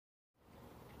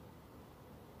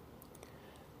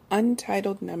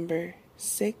Untitled number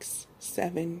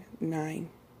 679.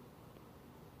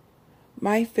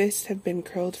 My fists have been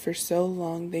curled for so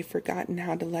long they've forgotten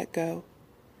how to let go,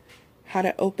 how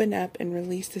to open up and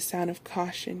release the sound of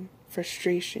caution,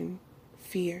 frustration,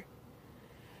 fear.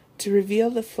 To reveal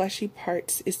the fleshy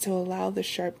parts is to allow the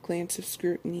sharp glance of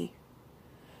scrutiny.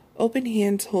 Open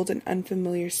hands hold an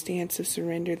unfamiliar stance of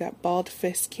surrender that balled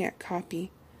fists can't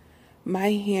copy.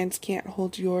 My hands can't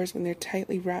hold yours when they're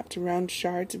tightly wrapped around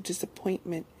shards of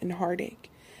disappointment and heartache,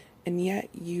 and yet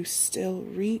you still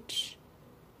reach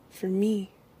for me.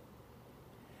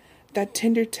 That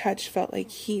tender touch felt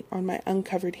like heat on my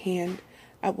uncovered hand,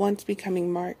 at once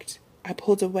becoming marked. I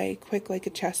pulled away, quick like a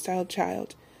chastised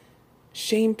child.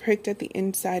 Shame pricked at the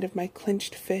inside of my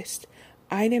clenched fist.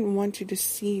 I didn't want you to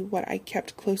see what I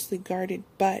kept closely guarded,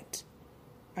 but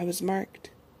I was marked.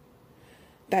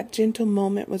 That gentle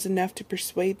moment was enough to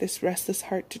persuade this restless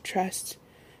heart to trust,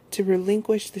 to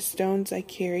relinquish the stones I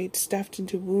carried, stuffed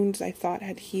into wounds I thought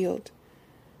had healed.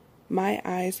 My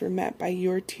eyes were met by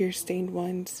your tear-stained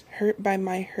ones, hurt by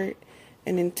my hurt,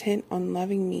 and intent on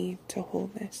loving me to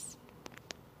wholeness.